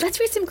Let's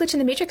read some Glitch in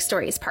the Matrix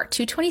stories, part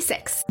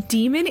 226.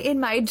 Demon in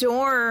my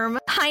dorm.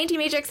 Hi, Auntie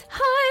Matrix.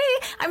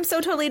 Hi! I'm so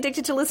totally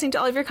addicted to listening to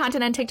all of your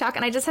content on TikTok,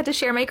 and I just had to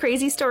share my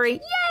crazy story. Yay!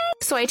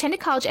 So I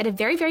attended college at a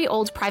very, very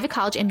old private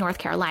college in North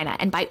Carolina.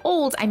 And by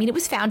old, I mean it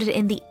was founded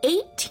in the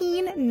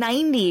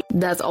 1890s.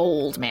 That's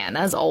old, man.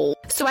 That's old.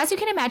 So as you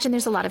can imagine,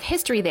 there's a lot of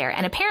history there,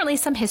 and apparently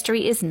some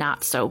history is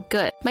not so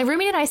good. My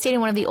roommate and I stayed in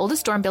one of the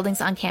oldest dorm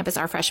buildings on campus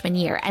our freshman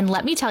year, and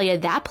let me tell you,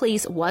 that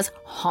place was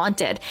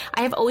haunted.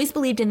 I have always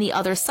believed in the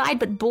other side,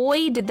 but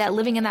boy, did that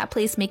living in that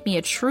place make me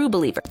a true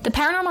believer. The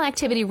paranormal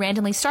activity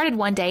randomly started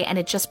one day, and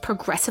it just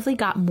progressively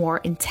got more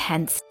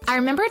intense. I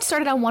remember it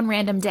started on one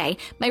random day.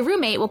 My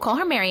roommate, we'll call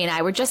her Mary, and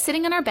I were just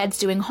sitting in our beds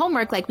doing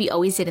homework like we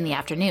always did in the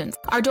afternoons.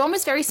 Our dorm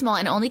was very small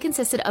and only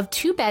consisted of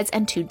 2 beds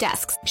and 2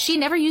 desks. She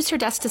never used her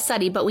desk to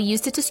study, but we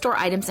used it to store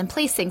items and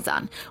place things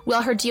on.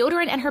 Well, her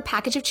deodorant and her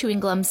package of chewing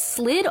gum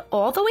slid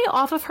all the way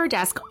off of her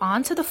desk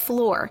onto the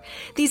floor.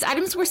 These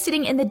items were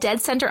sitting in the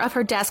dead center of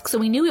her desk, so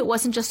we knew it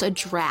wasn't just a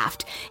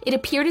draft. It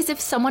appeared as if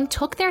someone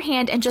took their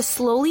hand and just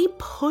slowly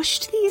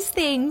pushed these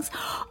things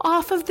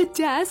off of the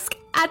desk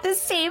at the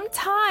same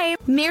time.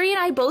 Mary and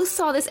I both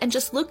saw this and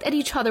just looked at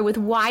each other with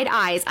wide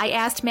eyes. I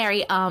asked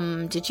Mary,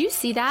 did you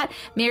see that?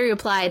 Mary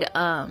replied,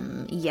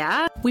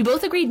 yeah. We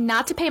both agreed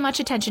not to pay much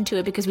attention to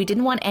it because we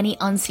didn't want any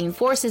unseen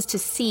forces to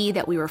see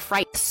that we were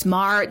frightened.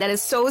 Smart. That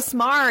is so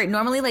smart.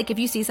 Normally, like if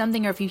you see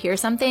something or if you hear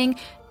something,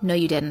 no,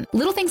 you didn't.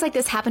 Little things like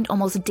this happened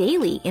almost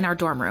daily in our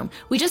dorm room.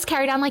 We just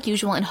carried on like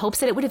usual in hopes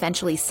that it would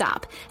eventually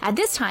stop. At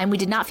this time, we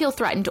did not feel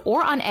threatened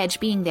or on edge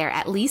being there,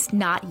 at least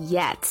not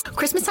yet.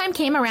 Christmas time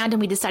came around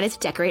and we decided to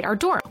decorate our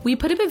dorm. We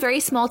put up a very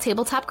small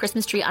tabletop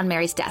Christmas tree on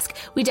Mary's desk.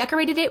 We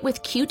decorated it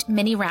with cute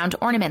mini round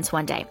ornaments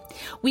one day.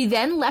 We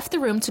then left the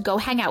room to go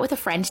hang out with a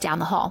friend down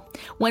the hall.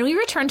 When we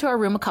returned to our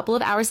room a couple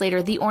of hours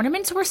later, the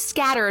ornaments were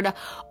scattered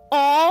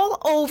all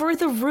over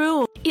the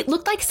room. It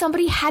looked like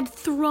somebody had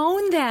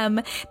thrown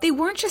them. They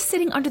weren't just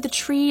sitting under the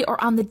tree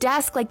or on the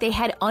desk like they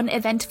had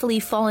uneventfully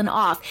fallen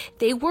off.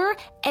 They were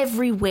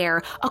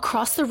everywhere,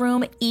 across the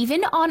room,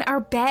 even on our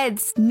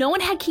beds. No one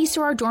had keys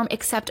to our dorm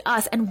except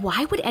us, and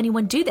why would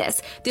anyone do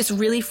this? This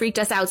really freaked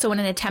us out, so in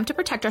an attempt to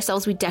protect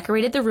ourselves, we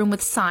decorated the room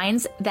with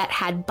signs that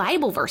had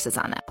Bible verses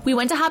on them. We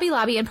went to Hobby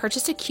Lobby and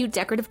purchased a cute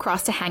decorative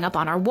cross to hang up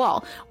on our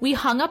wall. We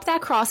hung up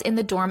that cross in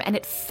the dorm, and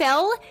it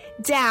fell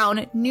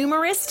down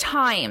numerous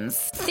times.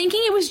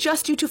 Thinking it was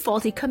just due to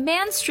faulty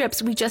command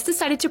strips, we just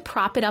decided to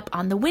prop it up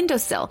on the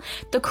windowsill.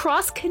 The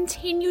cross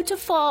continued to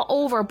fall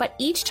over, but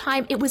each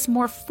time it was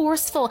more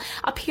forceful,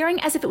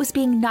 appearing as if it was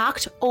being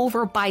knocked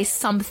over by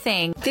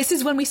something. This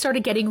is when we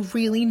started getting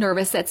really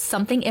nervous that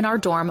something in our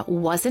dorm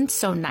wasn't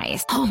so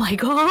nice. Oh my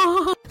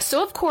god!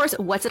 So of course,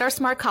 what did our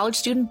smart college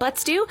student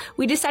butts do?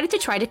 We decided to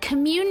try to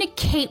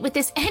communicate with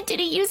this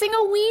entity using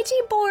a Ouija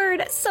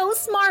board. So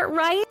smart,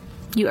 right?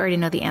 You already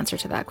know the answer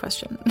to that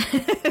question.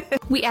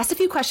 We asked a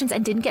few questions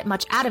and didn't get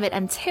much out of it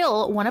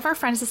until one of our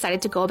friends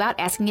decided to go about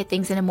asking it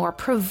things in a more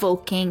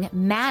provoking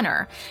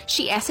manner.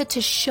 She asked it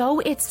to show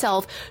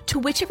itself, to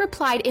which it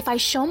replied, "If I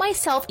show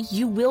myself,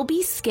 you will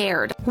be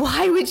scared."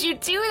 Why would you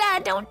do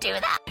that? Don't do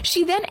that.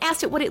 She then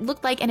asked it what it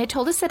looked like, and it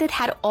told us that it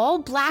had all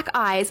black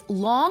eyes,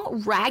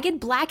 long, ragged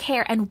black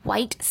hair, and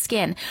white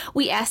skin.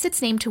 We asked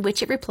its name, to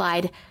which it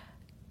replied,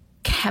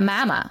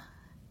 Kamama.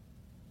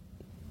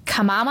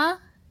 Kamama?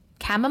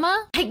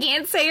 Kamama? I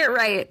can't say it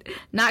right.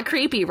 Not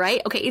creepy,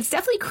 right? Okay, it's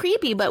definitely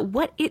creepy, but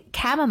what it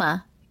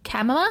Kamama?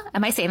 Kamama?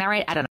 Am I saying that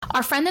right? I don't know.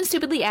 Our friend then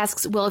stupidly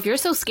asks, well, if you're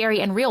so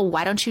scary and real,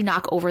 why don't you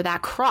knock over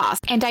that cross?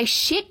 And I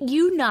shit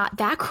you not,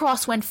 that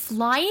cross went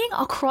flying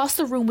across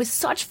the room with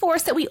such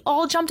force that we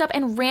all jumped up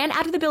and ran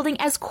out of the building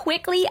as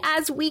quickly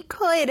as we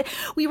could.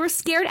 We were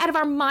scared out of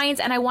our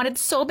minds, and I wanted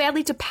so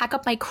badly to pack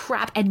up my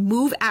crap and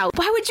move out.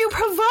 Why would you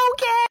provoke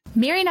it?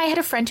 Mary and I had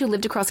a friend who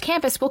lived across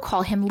campus. We'll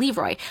call him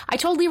Leroy. I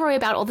told Leroy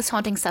about all this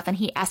haunting stuff, and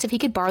he asked if he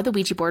could borrow the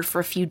Ouija board for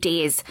a few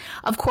days.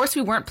 Of course,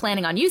 we weren't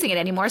planning on using it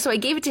anymore, so I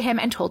gave it to him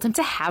and told him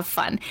to have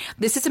fun.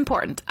 This is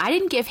important. I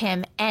didn't give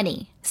him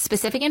any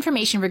specific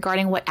information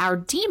regarding what our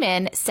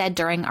demon said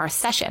during our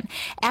session.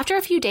 After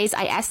a few days,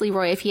 I asked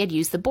Leroy if he had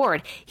used the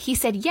board. He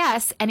said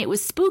yes, and it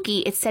was spooky.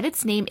 It said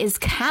its name is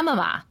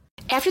Kamama.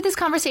 After this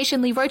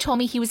conversation, Leroy told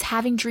me he was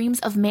having dreams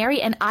of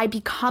Mary and I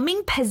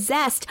becoming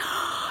possessed.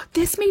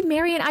 This made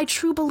Mary and I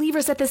true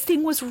believers that this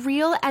thing was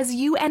real as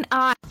you and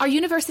I. Our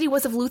university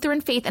was of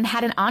Lutheran faith and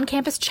had an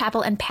on-campus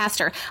chapel and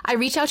pastor. I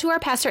reached out to our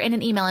pastor in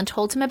an email and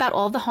told him about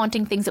all the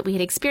haunting things that we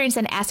had experienced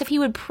and asked if he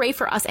would pray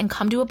for us and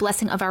come to a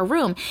blessing of our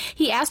room.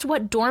 He asked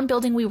what dorm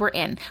building we were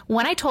in.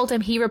 When I told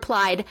him, he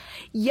replied,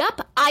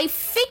 "Yup, I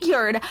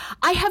figured.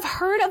 I have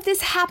heard of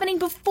this happening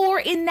before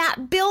in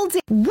that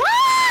building."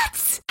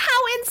 What?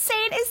 How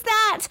insane is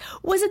that?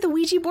 Was it the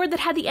Ouija board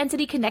that had the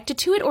entity connected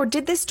to it, or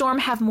did this dorm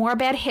have more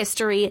bad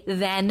history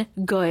than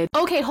good?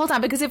 Okay, hold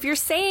on, because if you're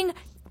saying,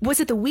 was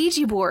it the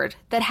Ouija board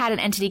that had an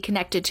entity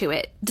connected to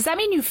it? Does that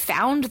mean you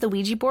found the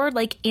Ouija board,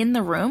 like, in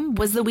the room?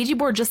 Was the Ouija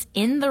board just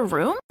in the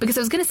room? Because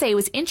I was going to say, it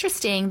was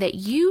interesting that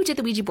you did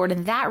the Ouija board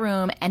in that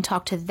room and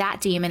talked to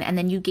that demon, and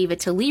then you gave it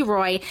to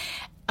Leroy.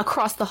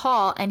 across the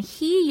hall, and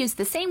he used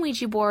the same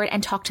Ouija board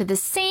and talked to the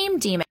same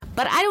demon.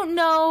 But I don't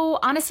know.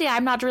 Honestly,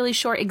 I'm not really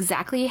sure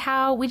exactly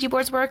how Ouija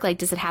boards work. Like,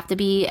 does it have to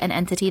be an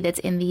entity that's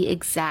in the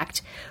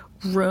exact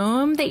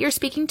room that you're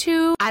speaking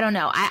to? I don't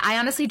know. I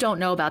honestly don't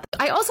know about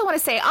that. I also want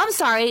to say, I'm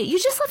sorry, you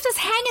just left us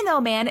hanging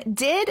though, man.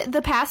 Did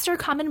the pastor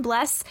come and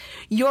bless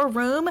your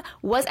room?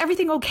 Was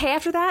everything okay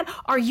after that?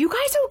 Are you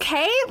guys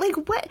okay? Like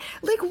what?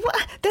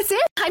 That's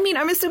it? I mean,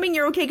 I'm assuming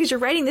you're okay because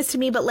you're writing this to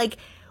me, but like,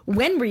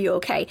 when were you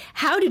okay?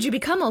 How did you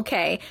become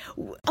okay?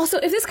 Also,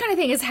 if this kind of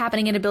thing is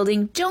happening in a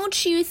building,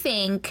 don't you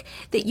think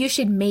that you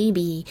should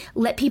maybe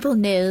let people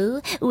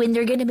know when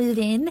they're gonna move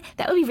in?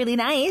 That would be really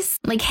nice.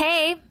 Like,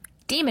 hey,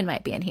 demon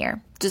might be in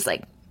here. Just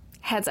like,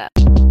 heads up.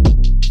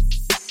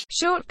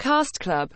 Short Cast Club